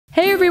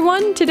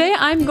everyone, today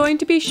I'm going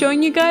to be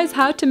showing you guys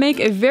how to make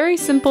a very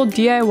simple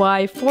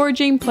DIY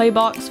foraging play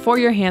box for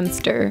your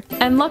hamster.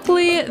 And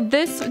luckily,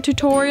 this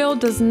tutorial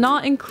does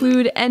not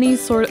include any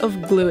sort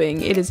of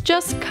gluing, it is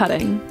just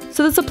cutting.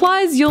 So the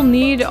supplies you'll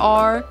need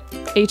are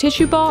a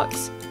tissue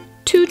box,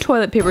 2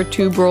 toilet paper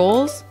tube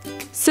rolls,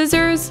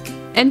 scissors,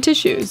 and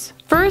tissues.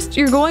 First,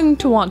 you're going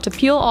to want to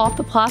peel off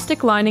the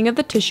plastic lining of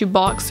the tissue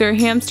box so your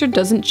hamster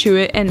doesn't chew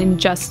it and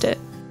ingest it.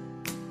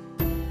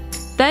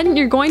 Then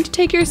you're going to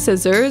take your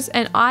scissors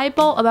and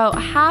eyeball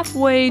about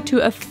halfway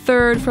to a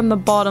third from the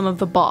bottom of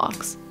the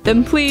box.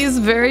 Then please,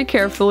 very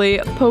carefully,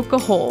 poke a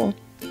hole.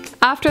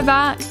 After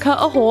that, cut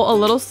a hole a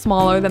little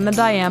smaller than the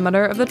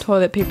diameter of the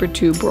toilet paper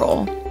tube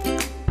roll.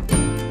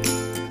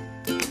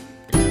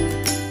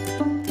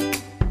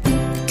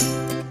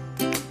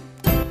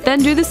 Then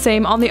do the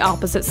same on the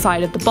opposite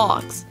side of the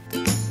box.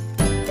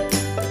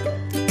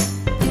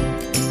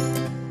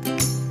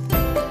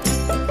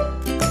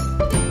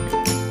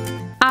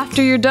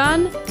 After you're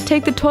done,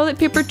 take the toilet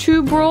paper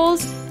tube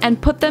rolls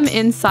and put them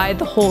inside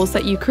the holes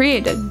that you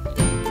created.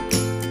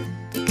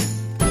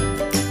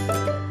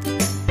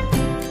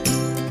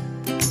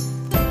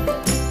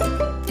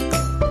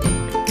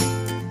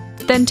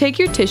 Then take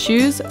your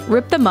tissues,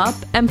 rip them up,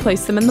 and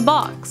place them in the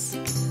box.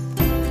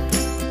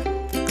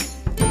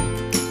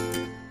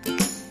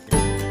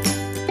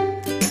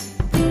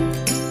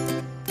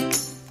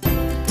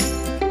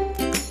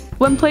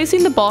 When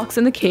placing the box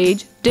in the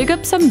cage, dig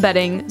up some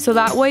bedding so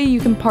that way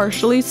you can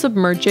partially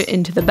submerge it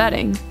into the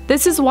bedding.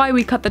 This is why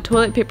we cut the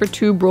toilet paper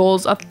tube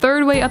rolls a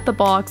third way up the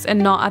box and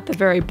not at the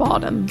very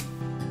bottom.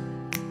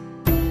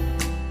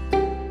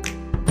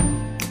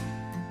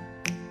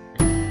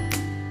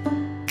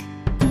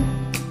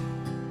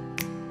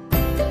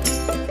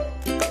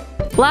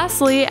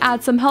 Lastly,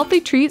 add some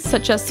healthy treats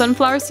such as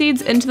sunflower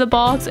seeds into the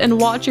box and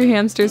watch your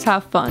hamsters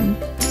have fun.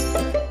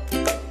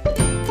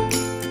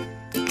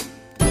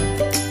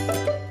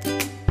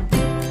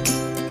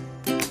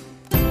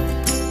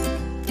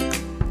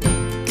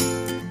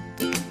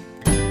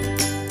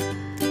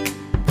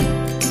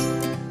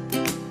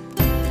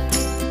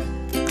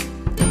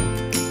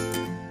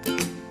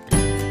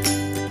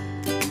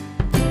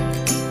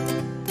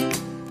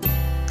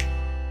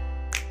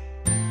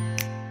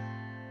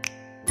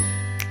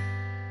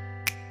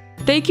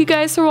 Thank you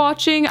guys for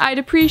watching. I'd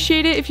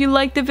appreciate it if you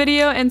liked the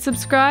video and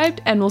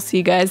subscribed, and we'll see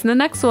you guys in the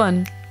next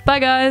one. Bye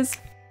guys!